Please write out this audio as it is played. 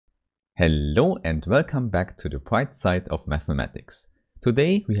Hello and welcome back to the bright side of mathematics.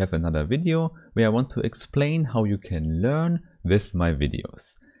 Today we have another video where I want to explain how you can learn with my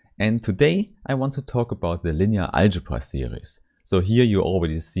videos. And today I want to talk about the linear algebra series. So here you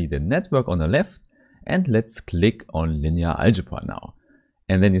already see the network on the left, and let's click on linear algebra now.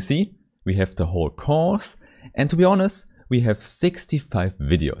 And then you see we have the whole course, and to be honest, we have 65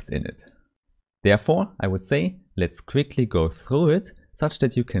 videos in it. Therefore, I would say let's quickly go through it such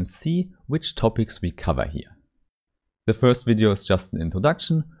that you can see which topics we cover here. The first video is just an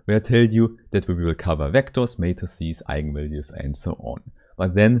introduction where I tell you that we will cover vectors, matrices, eigenvalues and so on.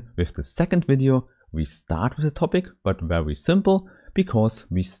 But then with the second video we start with the topic, but very simple, because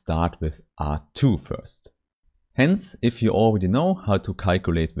we start with R2 first. Hence, if you already know how to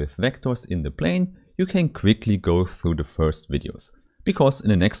calculate with vectors in the plane, you can quickly go through the first videos, because in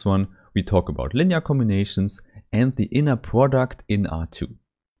the next one we talk about linear combinations and the inner product in R2.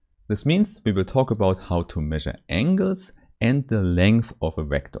 This means we will talk about how to measure angles and the length of a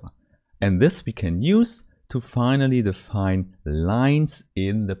vector. And this we can use to finally define lines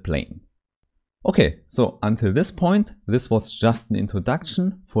in the plane. Okay, so until this point, this was just an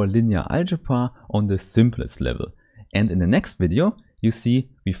introduction for linear algebra on the simplest level. And in the next video, you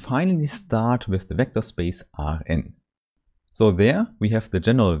see we finally start with the vector space Rn. So there we have the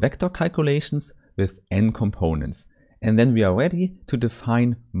general vector calculations with n components. And then we are ready to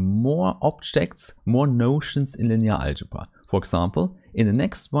define more objects, more notions in linear algebra. For example, in the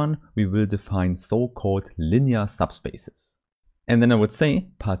next one, we will define so-called linear subspaces. And then I would say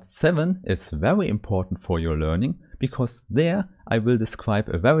part 7 is very important for your learning, because there I will describe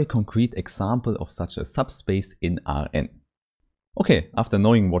a very concrete example of such a subspace in Rn. Okay, after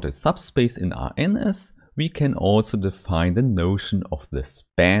knowing what a subspace in Rn is, we can also define the notion of the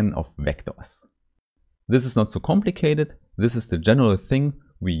span of vectors. This is not so complicated. This is the general thing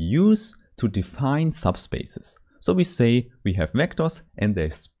we use to define subspaces. So we say we have vectors and they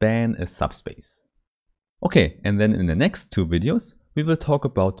span a subspace. Okay, and then in the next two videos, we will talk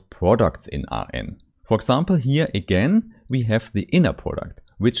about products in Rn. For example, here again, we have the inner product,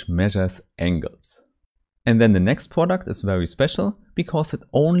 which measures angles. And then the next product is very special because it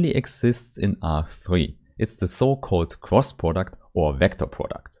only exists in R3. It's the so-called cross product or vector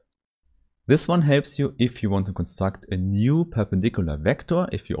product. This one helps you if you want to construct a new perpendicular vector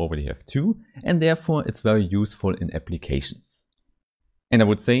if you already have two, and therefore it's very useful in applications. And I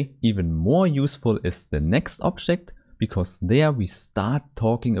would say even more useful is the next object, because there we start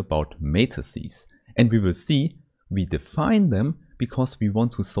talking about matrices, and we will see we define them because we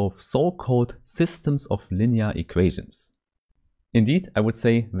want to solve so-called systems of linear equations. Indeed, I would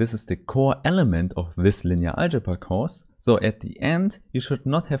say this is the core element of this linear algebra course, so at the end you should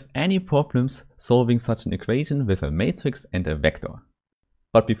not have any problems solving such an equation with a matrix and a vector.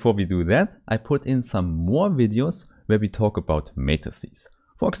 But before we do that, I put in some more videos where we talk about matrices.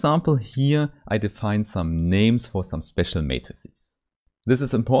 For example, here I define some names for some special matrices. This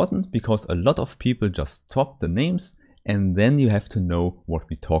is important because a lot of people just drop the names and then you have to know what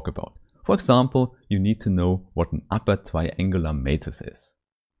we talk about. For example, you need to know what an upper triangular matrix is.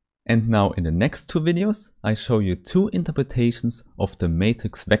 And now in the next two videos, I show you two interpretations of the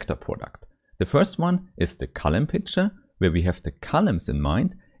matrix vector product. The first one is the column picture, where we have the columns in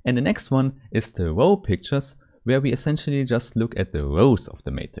mind, and the next one is the row pictures, where we essentially just look at the rows of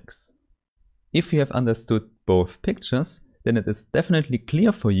the matrix. If you have understood both pictures, then it is definitely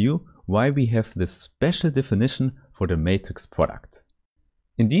clear for you why we have this special definition for the matrix product.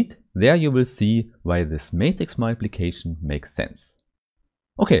 Indeed, there you will see why this matrix multiplication makes sense.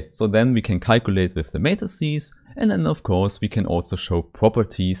 Okay, so then we can calculate with the matrices, and then of course we can also show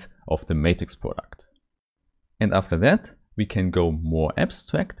properties of the matrix product. And after that, we can go more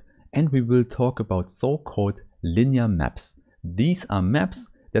abstract, and we will talk about so-called linear maps. These are maps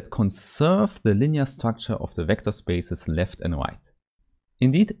that conserve the linear structure of the vector spaces left and right.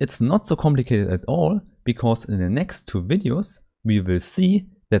 Indeed, it's not so complicated at all, because in the next two videos, we will see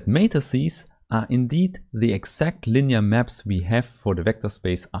that matrices are indeed the exact linear maps we have for the vector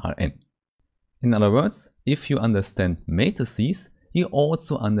space Rn. In other words, if you understand matrices, you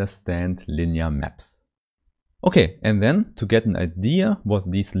also understand linear maps. Okay, and then to get an idea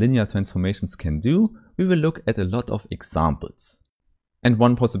what these linear transformations can do, we will look at a lot of examples. And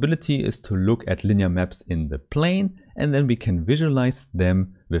one possibility is to look at linear maps in the plane, and then we can visualize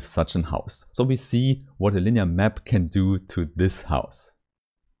them with such a house. So we see what a linear map can do to this house.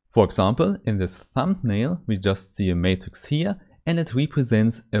 For example, in this thumbnail, we just see a matrix here, and it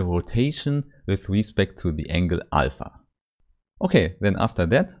represents a rotation with respect to the angle alpha. Okay, then after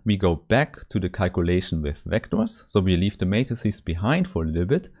that, we go back to the calculation with vectors. So we leave the matrices behind for a little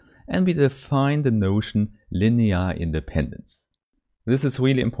bit, and we define the notion linear independence. This is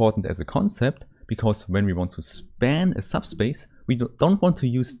really important as a concept because when we want to span a subspace, we don't want to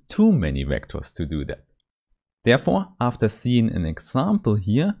use too many vectors to do that. Therefore, after seeing an example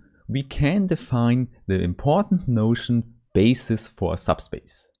here, we can define the important notion basis for a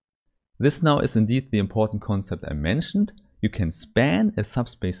subspace. This now is indeed the important concept I mentioned. You can span a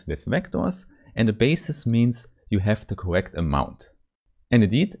subspace with vectors, and a basis means you have the correct amount. And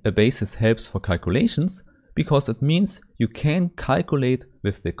indeed, a basis helps for calculations because it means you can calculate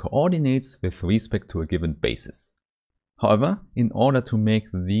with the coordinates with respect to a given basis. However, in order to make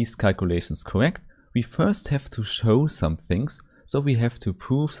these calculations correct, we first have to show some things, so we have to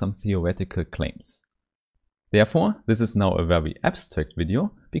prove some theoretical claims. Therefore, this is now a very abstract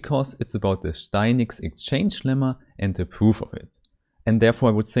video because it's about the Steinig's exchange lemma and the proof of it. And therefore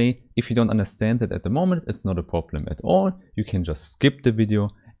I would say, if you don't understand it at the moment, it's not a problem at all. You can just skip the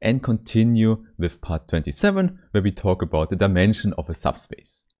video and continue with part 27, where we talk about the dimension of a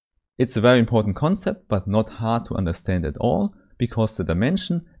subspace. It's a very important concept, but not hard to understand at all, because the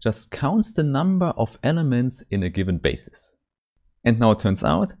dimension just counts the number of elements in a given basis. And now it turns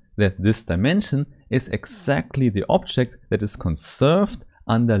out that this dimension is exactly the object that is conserved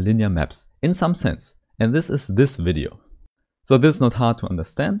under linear maps in some sense. And this is this video. So this is not hard to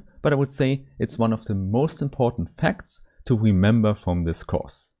understand, but I would say it's one of the most important facts to remember from this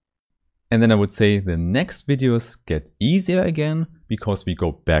course. And then I would say the next videos get easier again because we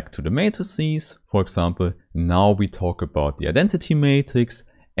go back to the matrices. For example, now we talk about the identity matrix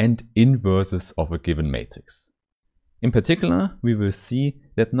and inverses of a given matrix. In particular, we will see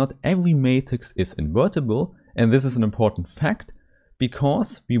that not every matrix is invertible, and this is an important fact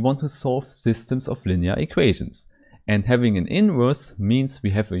because we want to solve systems of linear equations. And having an inverse means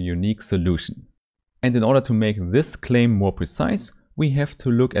we have a unique solution. And in order to make this claim more precise, we have to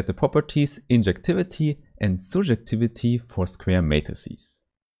look at the properties injectivity and surjectivity for square matrices.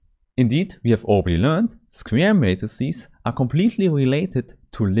 Indeed, we have already learned square matrices are completely related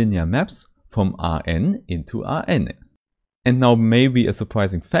to linear maps from Rn into Rn. And now maybe a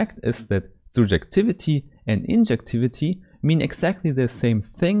surprising fact is that surjectivity and injectivity mean exactly the same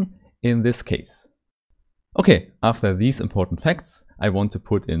thing in this case. Okay, after these important facts, I want to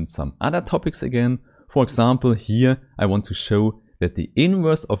put in some other topics again. For example, here I want to show that the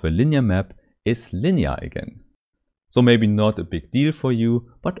inverse of a linear map is linear again. So maybe not a big deal for you,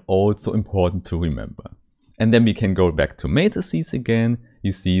 but also important to remember. And then we can go back to matrices again.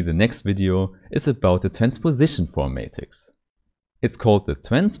 You see the next video is about the transposition for a matrix. It's called the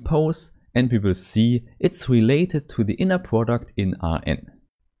transpose, and we will see it's related to the inner product in Rn.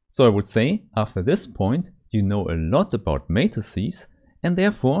 So I would say after this point you know a lot about matrices, and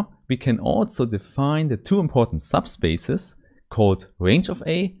therefore we can also define the two important subspaces called range of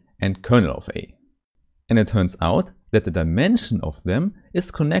A and kernel of A. And it turns out that the dimension of them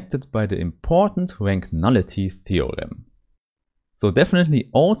is connected by the important rank nullity theorem. So definitely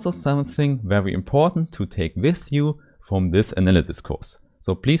also something very important to take with you from this analysis course.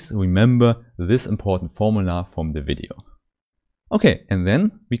 So please remember this important formula from the video. Okay, and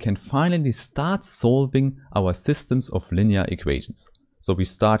then we can finally start solving our systems of linear equations. So we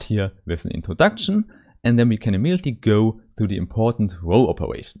start here with an introduction, and then we can immediately go through the important row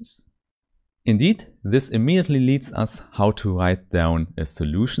operations. Indeed, this immediately leads us how to write down a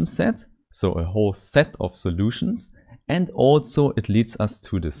solution set, so a whole set of solutions, and also it leads us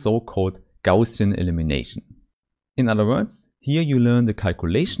to the so-called Gaussian elimination. In other words, here you learn the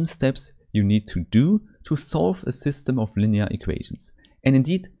calculation steps you need to do to solve a system of linear equations. And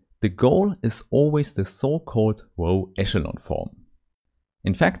indeed, the goal is always the so-called row echelon form.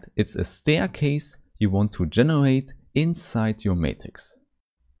 In fact, it's a staircase you want to generate inside your matrix.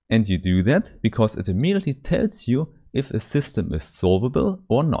 And you do that because it immediately tells you if a system is solvable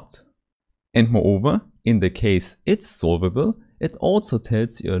or not. And moreover, in the case it's solvable, it also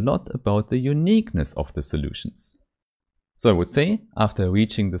tells you a lot about the uniqueness of the solutions. So I would say, after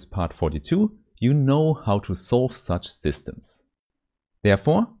reaching this part 42, you know how to solve such systems.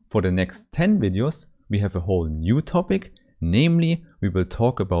 Therefore, for the next 10 videos, we have a whole new topic, namely, we will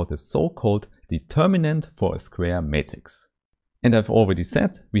talk about the so-called determinant for a square matrix. And I've already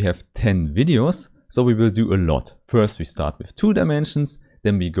said we have 10 videos, so we will do a lot. First we start with 2 dimensions,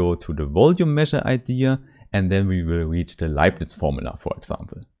 then we go to the volume measure idea, and then we will reach the Leibniz formula, for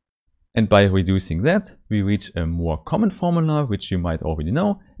example. And by reducing that, we reach a more common formula, which you might already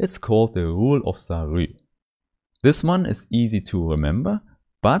know. It's called the rule of Sarrus. This one is easy to remember,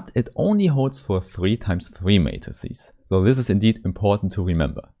 but it only holds for 3 times 3 matrices. So this is indeed important to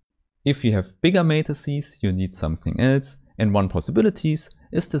remember. If you have bigger matrices, you need something else. And one possibility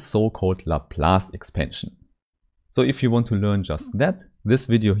is the so-called Laplace expansion. So if you want to learn just that, this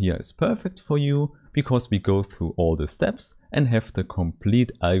video here is perfect for you because we go through all the steps and have the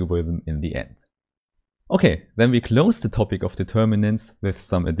complete algorithm in the end. Okay, then we close the topic of determinants with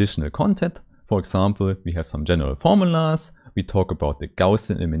some additional content. For example, we have some general formulas, we talk about the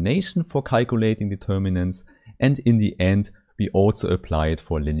Gaussian elimination for calculating determinants, and in the end, we also apply it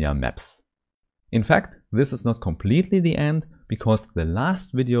for linear maps. In fact, this is not completely the end, because the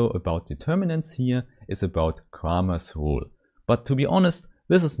last video about determinants here is about Cramer's rule. But to be honest,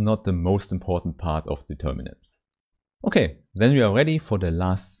 this is not the most important part of determinants. Okay, then we are ready for the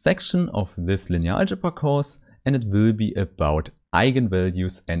last section of this linear algebra course, and it will be about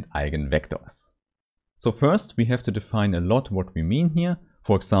eigenvalues and eigenvectors. So first we have to define a lot what we mean here.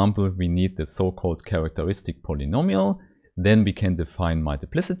 For example, we need the so-called characteristic polynomial, then we can define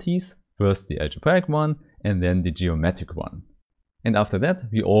multiplicities, first the algebraic one and then the geometric one. And after that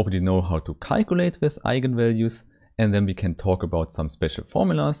we already know how to calculate with eigenvalues, and then we can talk about some special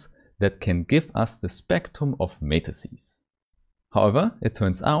formulas that can give us the spectrum of matrices. However, it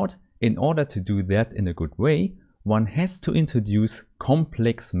turns out in order to do that in a good way, one has to introduce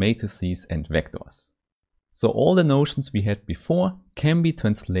complex matrices and vectors. So all the notions we had before can be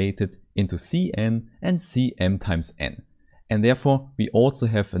translated into Cn and Cm times n. And therefore we also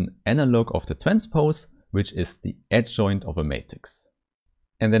have an analog of the transpose, which is the adjoint of a matrix.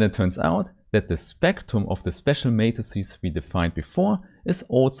 And then it turns out that the spectrum of the special matrices we defined before is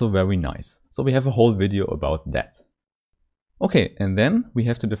also very nice. So we have a whole video about that. Okay, and then we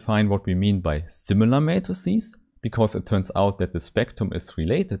have to define what we mean by similar matrices, because it turns out that the spectrum is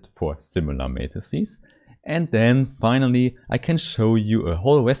related for similar matrices. And then finally, I can show you a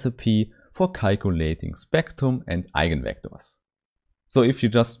whole recipe for calculating spectrum and eigenvectors. So if you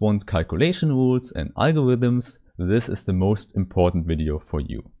just want calculation rules and algorithms, this is the most important video for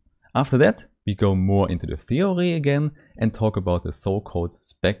you. After that, we go more into the theory again and talk about the so-called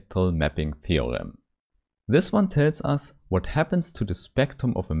spectral mapping theorem. This one tells us what happens to the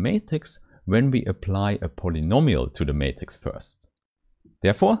spectrum of a matrix when we apply a polynomial to the matrix first.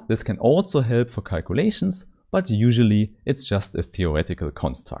 Therefore, this can also help for calculations, but usually it's just a theoretical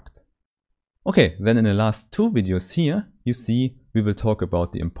construct. Okay, then in the last two videos here, you see we will talk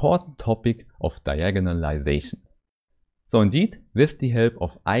about the important topic of diagonalization. So indeed, with the help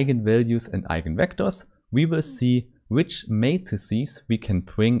of eigenvalues and eigenvectors, we will see which matrices we can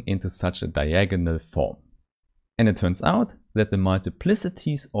bring into such a diagonal form. And it turns out that the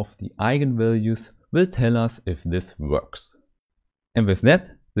multiplicities of the eigenvalues will tell us if this works. And with that,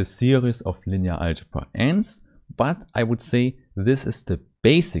 the series of linear algebra ends, but I would say this is the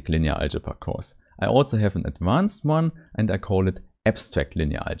basic linear algebra course. I also have an advanced one and I call it Abstract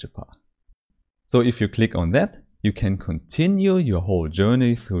Linear Algebra. So if you click on that, you can continue your whole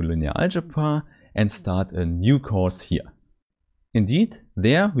journey through linear algebra and start a new course here. Indeed,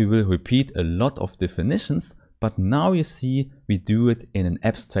 there we will repeat a lot of definitions, but now you see we do it in an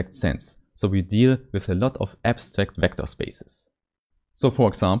abstract sense. So we deal with a lot of abstract vector spaces. So for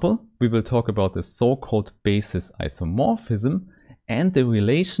example, we will talk about the so-called basis isomorphism and the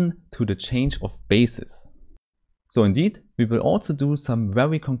relation to the change of basis. So indeed, we will also do some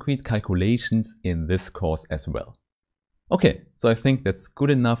very concrete calculations in this course as well. Okay, so I think that's good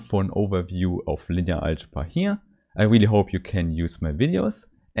enough for an overview of linear algebra here. I really hope you can use my videos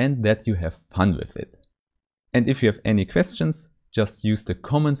and that you have fun with it. And if you have any questions, just use the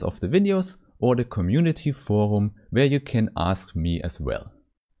comments of the videos or the community forum where you can ask me as well.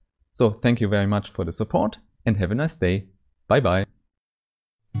 So thank you very much for the support and have a nice day. Bye bye.